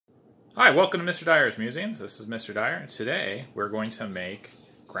Hi, welcome to Mr. Dyer's Musings. This is Mr. Dyer, and today we're going to make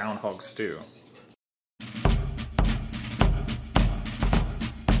Groundhog Stew.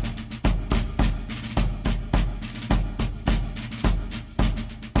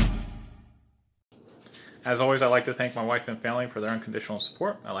 As always, I'd like to thank my wife and family for their unconditional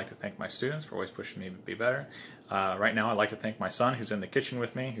support. I'd like to thank my students for always pushing me to be better. Right now, I'd like to thank my son who's in the kitchen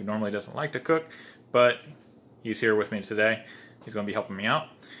with me, who normally doesn't like to cook, but he's here with me today. He's going to be helping me out.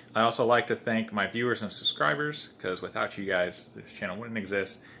 I also like to thank my viewers and subscribers, because without you guys, this channel wouldn't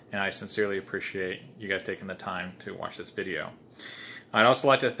exist, and I sincerely appreciate you guys taking the time to watch this video. I'd also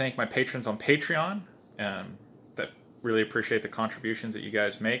like to thank my patrons on Patreon that really appreciate the contributions that you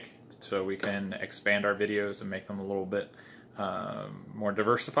guys make, so we can expand our videos and make them a little bit more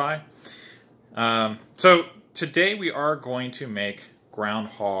diversified. So today we are going to make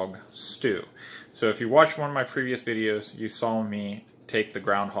Groundhog Stew. So if you watched one of my previous videos, you saw me take the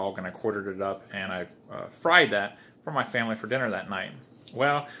groundhog and I quartered it up and I fried that for my family for dinner that night.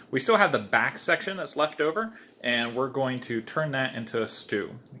 Well, we still have the back section that's left over, and we're going to turn that into a stew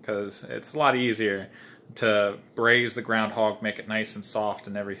because it's a lot easier to braise the groundhog, make it nice and soft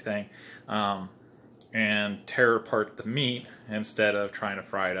and everything, and tear apart the meat instead of trying to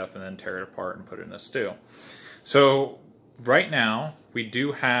fry it up and then tear it apart and put it in a stew. So right now we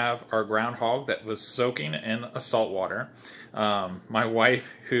do have our groundhog that was soaking in a salt water. My wife,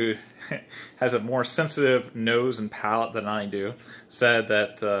 who has a more sensitive nose and palate than I do, said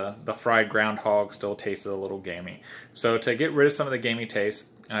that the fried groundhog still tasted a little gamey. So to get rid of some of the gamey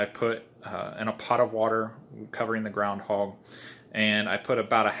taste, I put in a pot of water covering the groundhog, and I put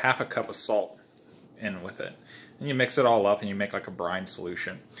about a half a cup of salt in with it. And you mix it all up and you make like a brine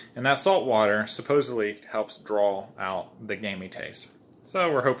solution. And that salt water supposedly helps draw out the gamey taste.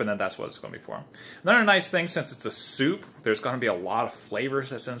 So we're hoping that that's what it's going to be for. Another nice thing, since it's a soup, there's going to be a lot of flavors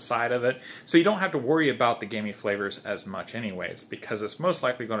that's inside of it. So you don't have to worry about the gamey flavors as much anyways, because it's most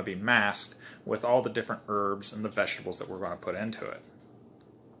likely going to be masked with all the different herbs and the vegetables that we're going to put into it.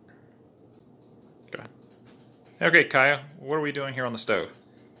 Go ahead. Okay, Kaya, what are we doing here on the stove?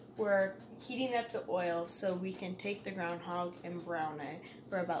 We're heating up the oil so we can take the groundhog and brown it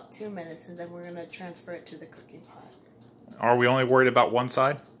for about 2 minutes, and then we're going to transfer it to the cooking pot. Are we only worried about one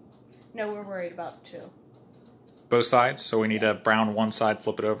side? No, we're worried about two. Both sides? So we need to brown one side,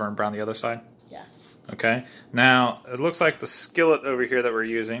 flip it over, and brown the other side? Yeah. Okay. Now, it looks like the skillet over here that we're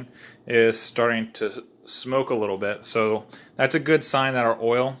using is starting to smoke a little bit. So that's a good sign that our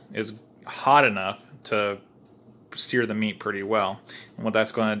oil is hot enough to sear the meat pretty well. And what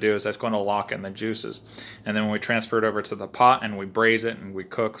that's going to do is that's going to lock in the juices. And then when we transfer it over to the pot and we braise it and we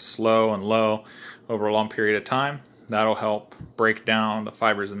cook slow and low over a long period of time, that'll help break down the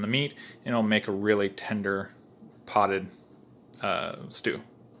fibers in the meat, and it'll make a really tender potted stew.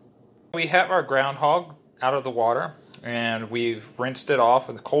 We have our groundhog out of the water, and we've rinsed it off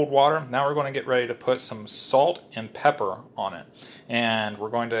with cold water. Now we're going to get ready to put some salt and pepper on it. And we're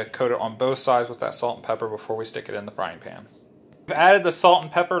going to coat it on both sides with that salt and pepper before we stick it in the frying pan. I've added the salt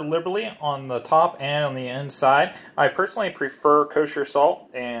and pepper liberally on the top and on the inside. I personally prefer kosher salt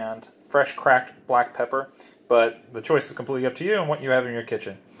and fresh cracked black pepper, but the choice is completely up to you and what you have in your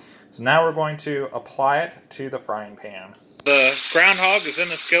kitchen. So now we're going to apply it to the frying pan. The groundhog is in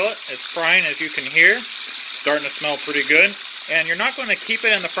the skillet. It's frying, as you can hear. Starting to smell pretty good. And you're not going to keep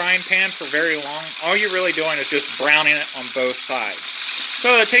it in the frying pan for very long. All you're really doing is just browning it on both sides.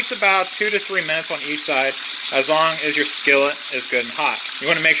 So it takes about 2 to 3 minutes on each side, as long as your skillet is good and hot. You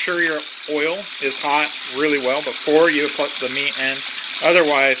want to make sure your oil is hot really well before you put the meat in.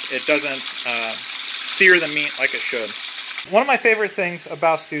 Otherwise, it doesn't sear the meat like it should. One of my favorite things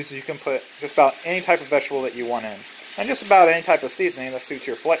about stews is you can put just about any type of vegetable that you want in, and just about any type of seasoning that suits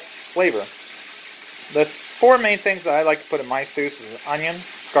your flavor. The 4 main things that I like to put in my stews is onion,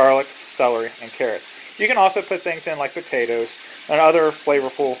 garlic, celery, and carrots. You can also put things in like potatoes and other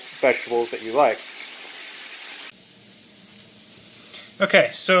flavorful vegetables that you like. Okay,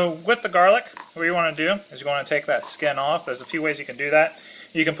 so with the garlic, what you want to do is you want to take that skin off. There's a few ways you can do that.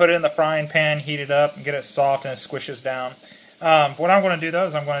 You can put it in the frying pan, heat it up, and get it soft, and it squishes down. What I'm going to do, though,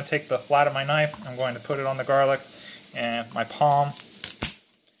 is I'm going to take the flat of my knife, I'm going to put it on the garlic, and my palm,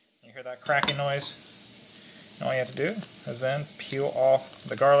 you hear that cracking noise? And all you have to do is then peel off.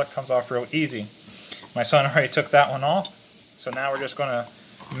 The garlic comes off real easy. My son already took that one off, so now we're just going to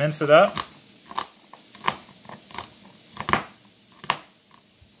mince it up.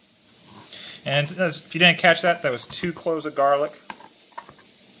 And if you didn't catch that, that was 2 cloves of garlic.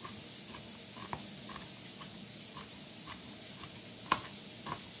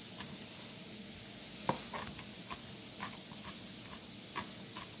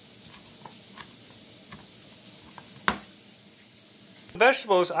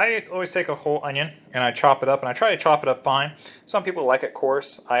 Vegetables, I always take a whole onion and I chop it up, and I try to chop it up fine. Some people like it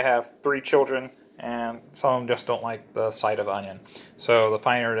coarse. I have 3 children, and some of them just don't like the sight of onion. So the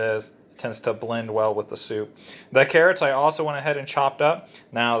finer it is, it tends to blend well with the soup. The carrots I also went ahead and chopped up.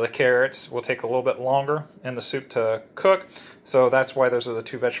 Now the carrots will take a little bit longer in the soup to cook, so that's why those are the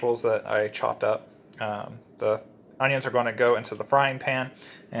 2 vegetables that I chopped up. The onions are going to go into the frying pan,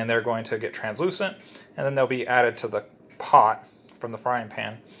 and they're going to get translucent, and then they'll be added to the pot from the frying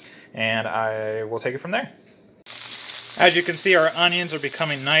pan, and I will take it from there. As you can see, our onions are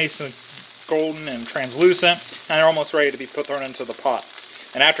becoming nice and golden and translucent, and they're almost ready to be thrown into the pot.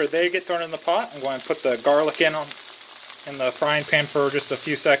 And after they get thrown in the pot, I'm going to put the garlic in the frying pan for just a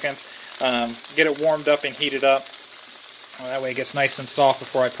few seconds, get it warmed up and heated up. That way it gets nice and soft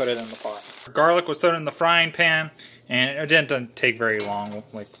before I put it in the pot. Garlic was thrown in the frying pan, and it didn't take very long,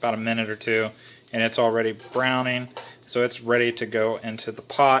 like about a minute or 2, and it's already browning. So it's ready to go into the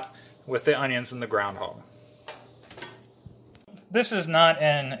pot with the onions and the groundhog. This is not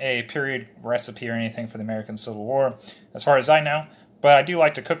in a period recipe or anything for the American Civil War, as far as I know, but I do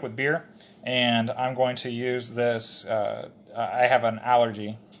like to cook with beer, and I'm going to use this. I have an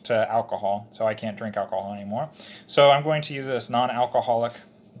allergy to alcohol, so I can't drink alcohol anymore. So I'm going to use this non-alcoholic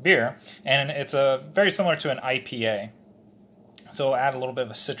beer, and it's very similar to an IPA. So it'll add a little bit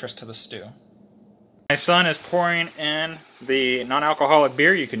of a citrus to the stew. My son is pouring in the non-alcoholic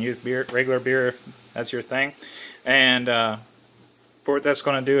beer. You can use regular beer if that's your thing. And what that's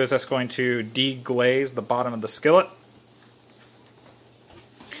going to do is that's going to deglaze the bottom of the skillet.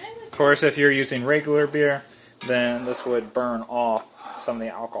 Of course, if you're using regular beer, then this would burn off some of the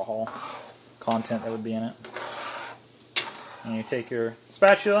alcohol content that would be in it. And you take your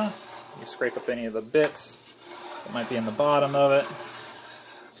spatula, you scrape up any of the bits that might be in the bottom of it.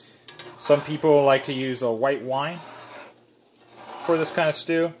 Some people like to use a white wine for this kind of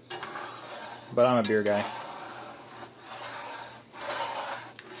stew, but I'm a beer guy.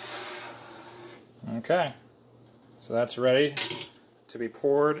 Okay, so that's ready to be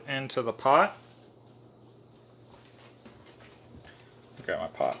poured into the pot. Got my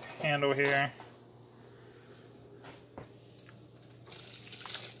pot handle here.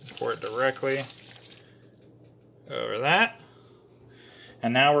 Pour it directly over that.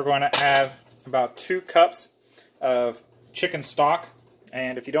 And now we're going to add about 2 cups of chicken stock.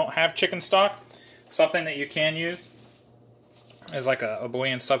 And if you don't have chicken stock, something that you can use is like a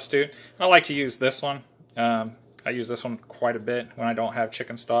bouillon substitute. I like to use this one. I use this one quite a bit when I don't have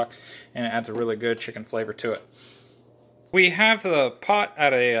chicken stock, and it adds a really good chicken flavor to it. We have the pot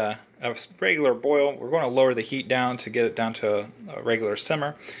at a regular boil. We're going to lower the heat down to get it down to a regular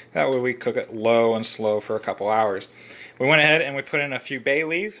simmer. That way we cook it low and slow for a couple hours. We went ahead and we put in a few bay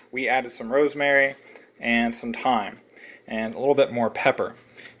leaves. We added some rosemary and some thyme and a little bit more pepper.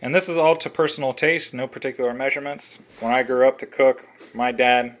 And this is all to personal taste, no particular measurements. When I grew up to cook, my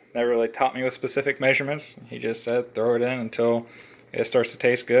dad never really taught me with specific measurements. He just said throw it in until it starts to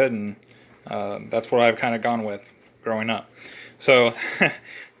taste good, and that's what I've kind of gone with growing up. So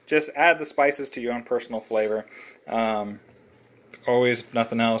just add the spices to your own personal flavor. Always,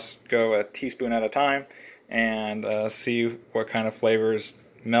 nothing else, go a teaspoon at a time and see what kind of flavors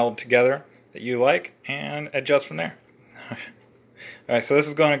meld together that you like and adjust from there. Alright, so this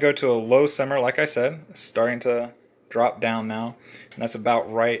is going to go to a low simmer, like I said. It's starting to drop down now, and that's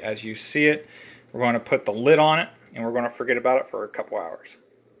about right as you see it. We're going to put the lid on it, and we're going to forget about it for a couple hours.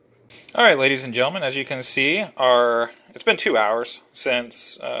 Alright, ladies and gentlemen, as you can see, it's been 2 hours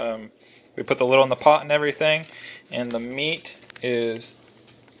since we put the lid on the pot and everything, and the meat is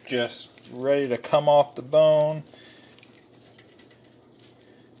just ready to come off the bone.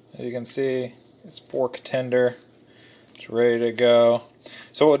 As you can see, it's fork tender. It's ready to go.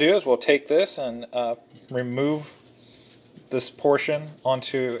 So what we'll do is we'll take this and remove this portion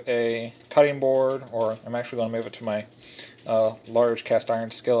onto a cutting board, or I'm actually going to move it to my large cast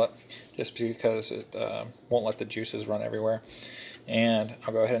iron skillet just because it won't let the juices run everywhere. And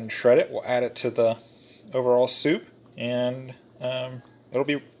I'll go ahead and shred it. We'll add it to the overall soup, and it'll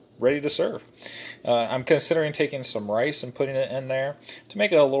be ready to serve. I'm considering taking some rice and putting it in there to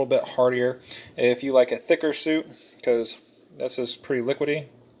make it a little bit heartier. If you like a thicker soup, because this is pretty liquidy,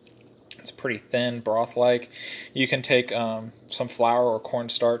 it's pretty thin, broth-like, you can take some flour or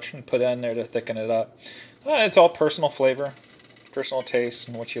cornstarch and put it in there to thicken it up. It's all personal flavor, personal taste,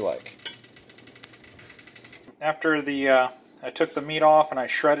 and what you like. After I took the meat off and I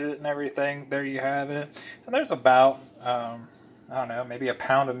shredded it and everything, there you have it. And there's about, I don't know, maybe a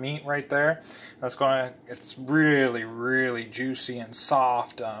pound of meat right there. It's really, really juicy and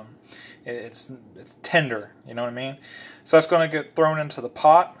soft. It's tender, you know what I mean? So that's going to get thrown into the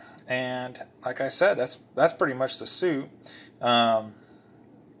pot, and like I said, that's pretty much the soup. I'll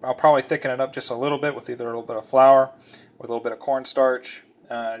probably thicken it up just a little bit with either a little bit of flour, with a little bit of cornstarch,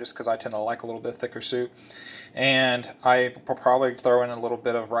 just because I tend to like a little bit thicker soup. And I will probably throw in a little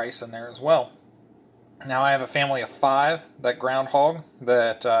bit of rice in there as well. Now I have a family of 5, that groundhog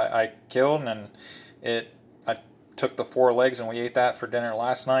that I killed, and I took the 4 legs and we ate that for dinner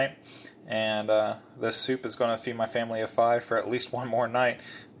last night. And this soup is going to feed my family of 5 for at least one more night,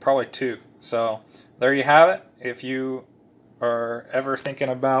 probably 2. So there you have it. If you are ever thinking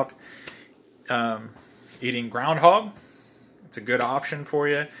about eating groundhog, it's a good option for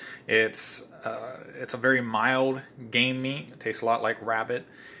you. It's a very mild game meat. It tastes a lot like rabbit,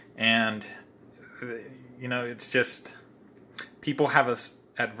 and you know, it's just, people have a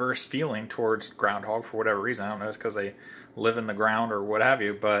adverse feeling towards groundhog for whatever reason. I don't know, it's because they live in the ground or what have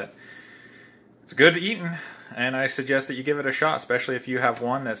you, but it's good eating, and I suggest that you give it a shot, especially if you have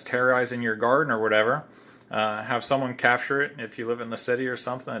one that's terrorizing your garden or whatever. Have someone capture it if you live in the city or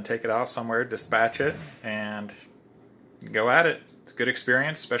something, and take it out somewhere, dispatch it, and go at it. It's a good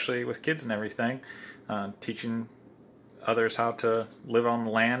experience, especially with kids and everything, teaching others how to live on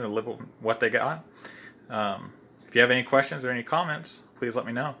the land and live with what they got. If you have any questions or any comments, please let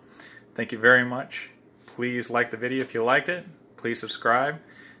me know. Thank you very much. Please like the video if you liked it. Please subscribe.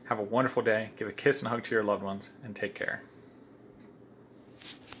 Have a wonderful day. Give a kiss and hug to your loved ones, and take care.